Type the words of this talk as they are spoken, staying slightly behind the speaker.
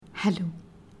Hello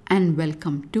and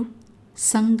welcome to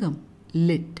Sangam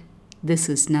Lit. This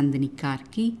is Nandini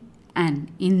Karki, and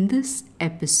in this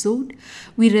episode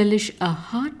we relish a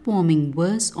heartwarming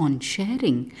verse on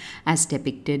sharing as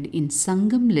depicted in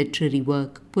Sangam Literary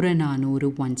work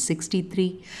Puranaanooru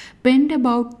 163, penned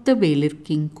about the Velir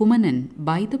King Kumanan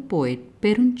by the poet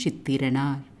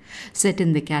Perunchithiranaar. Set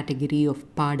in the category of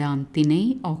Paadaan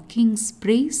Thinai or King's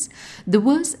Praise, the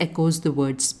verse echoes the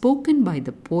words spoken by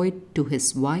the poet to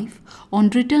his wife on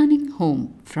returning home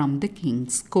from the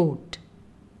king's court.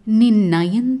 நின்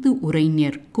நயந்து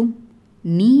உரைஞர்க்கும்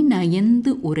நீ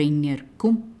நயந்து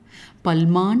உரைஞர்க்கும்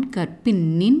பல்மான் கற்பின்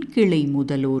நின் கிளை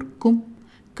முதலோர்க்கும்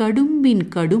கடும்பின்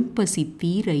கடும்பசி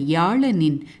தீர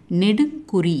யாழனின்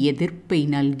நெடுங்குறி எதிர்ப்பை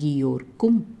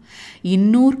நல்கியோர்க்கும்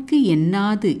இன்னோர்க்கு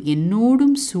எண்ணாது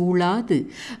என்னோடும் சூழாது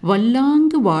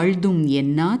வல்லாங்கு வாழ்தும்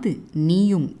எண்ணாது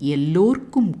நீயும்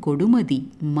எல்லோர்க்கும் கொடுமதி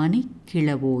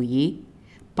மனைக்கிழவோயே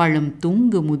பழம்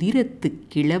தூங்கு முதிரத்துக்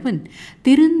கிழவன்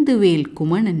திருந்துவேல்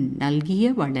குமணன்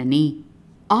நல்கிய வளனே.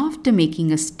 After making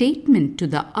a statement to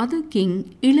the other king,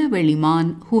 Ilaveliman,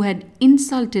 who had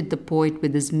insulted the poet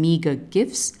with his meager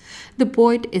gifts, the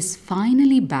poet is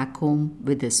finally back home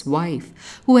with his wife,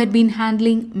 who had been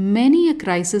handling many a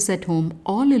crisis at home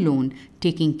all alone,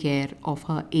 taking care of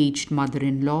her aged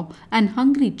mother-in-law and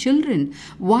hungry children,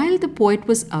 while the poet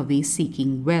was away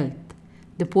seeking wealth.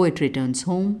 The poet returns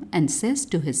home and says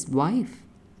to his wife,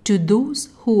 "To those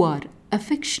who are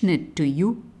affectionate to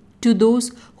you, to those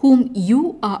whom you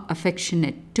are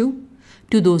affectionate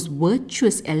to those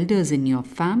virtuous elders in your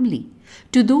family,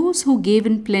 to those who gave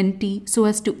in plenty so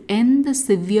as to end the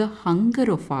severe hunger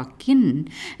of our kin,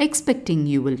 expecting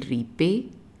you will repay,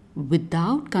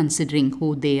 without considering who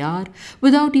they are,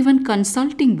 without even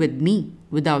consulting with me,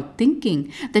 without thinking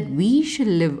that we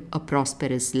shall live a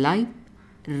prosperous life,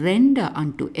 render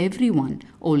unto everyone,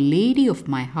 O lady of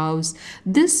my house,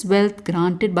 this wealth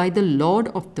granted by the lord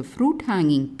of the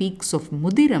fruit-hanging peaks of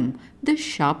Mudiram, the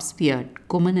sharp-speared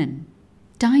Kumanan."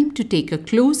 Time to take a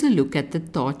closer look at the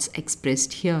thoughts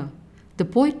expressed here. The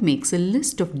poet makes a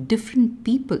list of different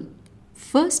people.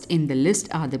 First in the list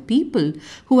are the people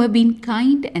who have been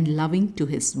kind and loving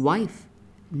to his wife.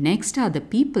 Next are the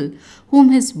people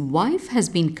whom his wife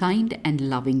has been kind and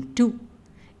loving to.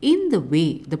 In the way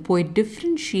the poet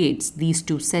differentiates these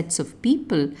two sets of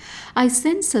people, I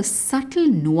sense a subtle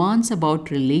nuance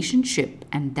about relationship,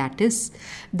 and that is,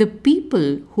 the people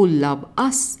who love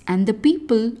us and the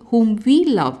people whom we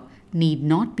love need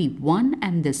not be one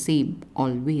and the same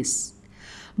always.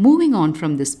 Moving on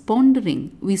from this pondering,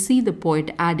 we see the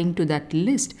poet adding to that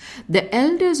list the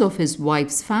elders of his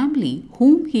wife's family,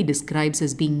 whom he describes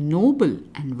as being noble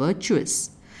and virtuous.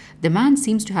 The man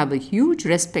seems to have a huge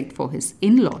respect for his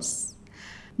in-laws.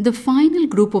 The final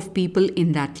group of people in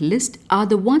that list are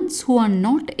the ones who are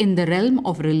not in the realm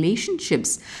of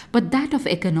relationships, but that of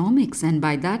economics, and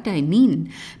by that I mean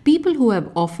people who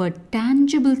have offered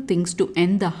tangible things to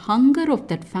end the hunger of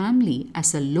that family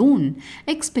as a loan,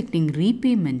 expecting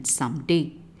repayment someday.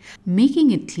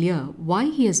 Making it clear why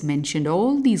he has mentioned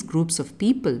all these groups of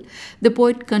people, the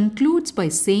poet concludes by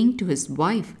saying to his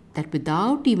wife that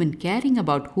without even caring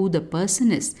about who the person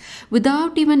is,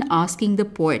 without even asking the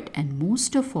poet, and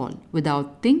most of all, without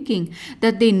thinking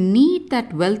that they need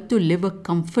that wealth to live a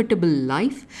comfortable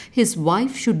life, his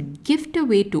wife should gift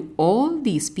away to all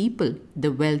these people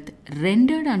the wealth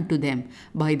rendered unto them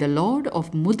by the Lord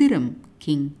of Mudiram,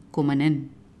 King Kumanan.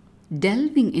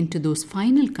 Delving into those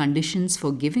final conditions for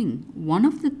giving, one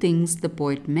of the things the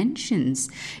poet mentions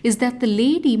is that the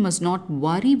lady must not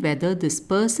worry whether this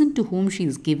person to whom she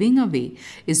is giving away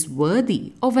is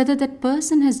worthy or whether that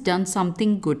person has done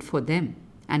something good for them.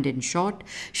 And in short,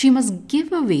 she must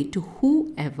give away to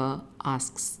whoever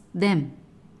asks them.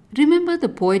 Remember,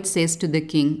 the poet says to the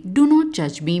king, "Do not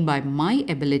judge me by my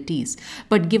abilities,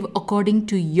 but give according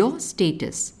to your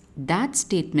status." That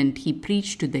statement he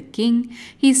preached to the king,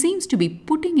 he seems to be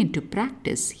putting into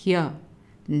practice here.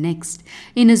 Next,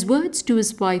 in his words to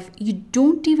his wife, "You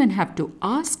don't even have to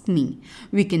ask me,"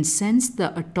 we can sense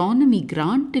the autonomy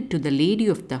granted to the lady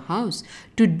of the house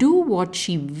to do what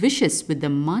she wishes with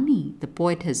the money the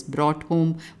poet has brought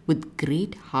home with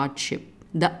great hardship.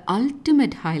 The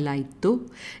ultimate highlight, though,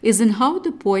 is in how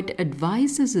the poet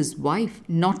advises his wife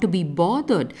not to be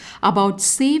bothered about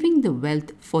saving the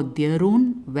wealth for their own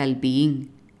well-being.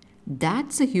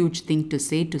 That's a huge thing to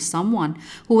say to someone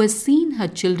who has seen her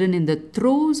children in the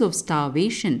throes of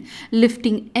starvation,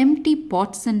 lifting empty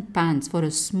pots and pans for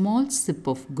a small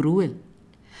sip of gruel.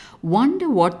 Wonder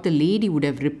what the lady would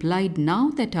have replied now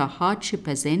that her hardship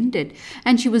has ended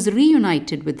and she was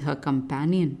reunited with her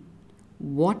companion.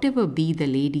 whatever be the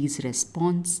lady's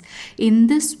response, in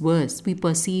this verse we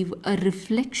perceive a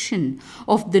reflection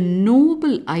of the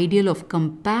noble ideal of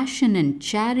compassion and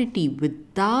charity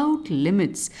without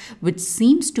limits, which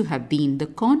seems to have been the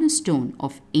cornerstone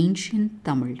of ancient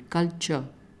Tamil culture.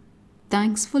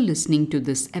 Thanks for listening to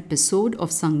this episode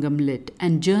of Sangam Lit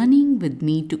and journeying with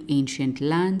me to ancient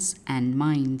lands and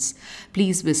minds.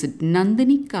 Please visit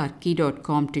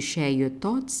nandinikarki.com to share your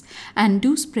thoughts and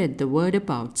do spread the word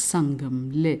about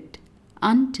Sangam Lit.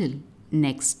 Until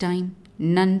next time,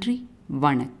 Nandri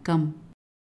Vanakkam.